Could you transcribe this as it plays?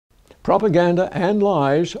Propaganda and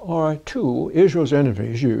lies are two Israel's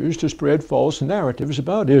enemies use to spread false narratives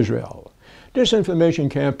about Israel. Disinformation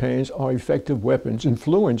campaigns are effective weapons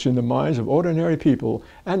influencing the minds of ordinary people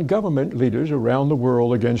and government leaders around the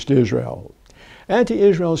world against Israel.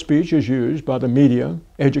 Anti-Israel speech is used by the media,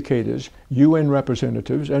 educators, UN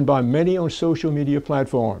representatives, and by many on social media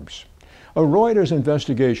platforms. A Reuters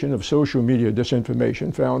investigation of social media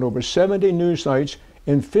disinformation found over 70 news sites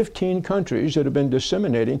in 15 countries that have been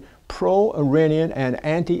disseminating pro-Iranian and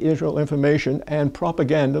anti-Israel information and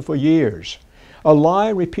propaganda for years. A lie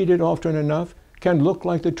repeated often enough can look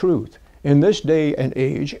like the truth. In this day and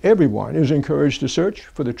age, everyone is encouraged to search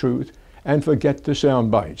for the truth and forget the sound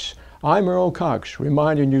bites. I'm Earl Cox,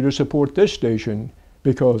 reminding you to support this station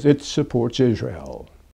because it supports Israel.